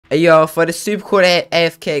Hey yo, for the super cool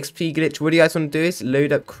AFK XP glitch, what you guys want to do is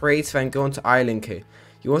load up Creative and go onto Island Code.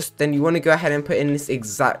 Then you want to go ahead and put in this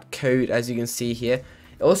exact code as you can see here.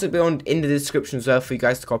 It'll also be in the description as well for you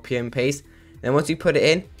guys to copy and paste. Then once you put it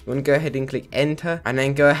in, you want to go ahead and click enter and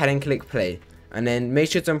then go ahead and click play. And then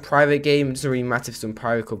make sure it's on private game. It doesn't really matter if it's on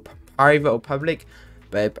private or public,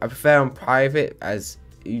 but I prefer on private as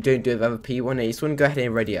you don't do it with other people and you just want to go ahead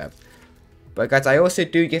and ready up. But guys, I also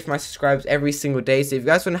do gift my subscribers every single day, so if you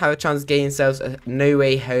guys want to have a chance of getting yourselves a No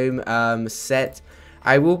Way Home set,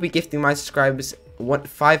 I will be gifting my subscribers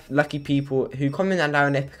 5 lucky people who comment and allow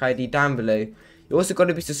an epic ID down below. You also got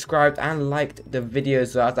to be subscribed and liked the video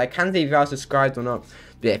as well. I can say if you are subscribed or not.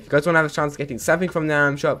 But yeah, if you guys want to have a chance of getting something from the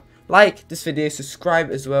item shop, like this video,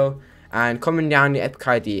 subscribe as well, and comment down your epic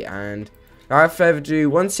ID. And without further ado,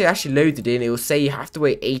 once it actually loaded in, it will say you have to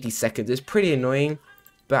wait 80 seconds. It's pretty annoying.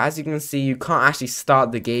 But as you can see, you can't actually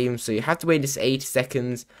start the game, so you have to wait this 80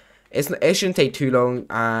 seconds. It shouldn't take too long,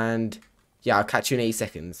 and yeah, I'll catch you in 8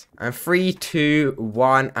 seconds. And 3, 2,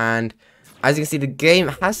 1, and as you can see, the game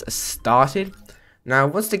has started. Now,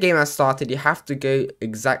 once the game has started, you have to go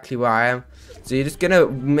exactly where I am. So you're just gonna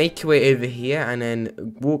make your way over here, and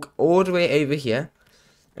then walk all the way over here.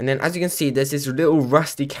 And then, as you can see, there's this little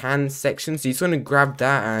rusty can section. So you just want to grab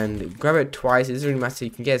that and grab it twice. It doesn't really matter.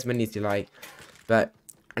 You can get as many as you like,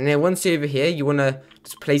 and then once you're over here, you want to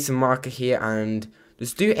just place a marker here and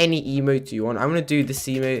just do any emote you want. I'm going to do this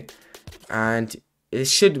emote, and it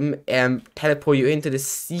should teleport you into the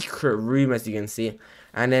secret room, as you can see.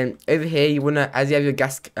 And then over here, you want to, as you have your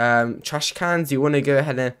gas trash cans, you want to go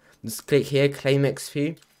ahead and just click here, claim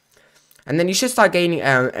XP. And then you should start gaining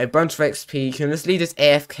a bunch of XP. You can just leave this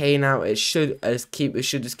AFK now. It should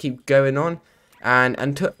just keep going on, and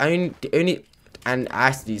until and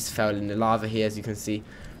actually fell in the lava here, as you can see.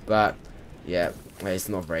 But yeah, it's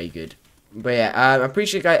not very good. But yeah, I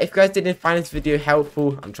appreciate guys. If you guys didn't find this video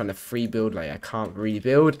helpful, I'm trying to free build, like I can't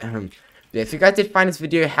rebuild. Yeah, if you guys did find this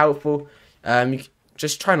video helpful, you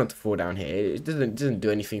just try not to fall down here. It doesn't do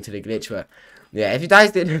anything to the glitch. But yeah, if you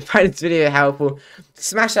guys did find this video helpful,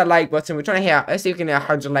 smash that like button. We're trying to hit, let's see if we can hit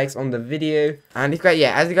 100 likes on the video. And if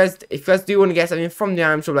you guys do want to get something from the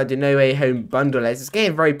item shop, like the No Way Home bundle, it's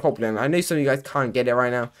getting very popular. I know some of you guys can't get it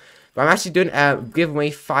right now, but I'm actually doing a giveaway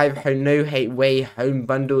 5 No Way Home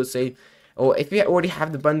bundles. So, or if you already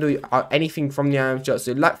have the bundle, anything from the item shop.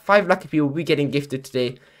 So 5 lucky people will be getting gifted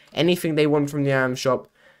today. Anything they want from the item shop.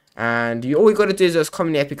 And all you got to do is just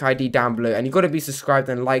comment the epic ID down below, and you got to be subscribed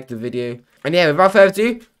and like the video. And yeah, without further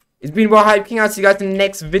ado, it's been Hype King. I'll see you guys in the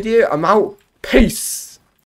next video. I'm out. Peace.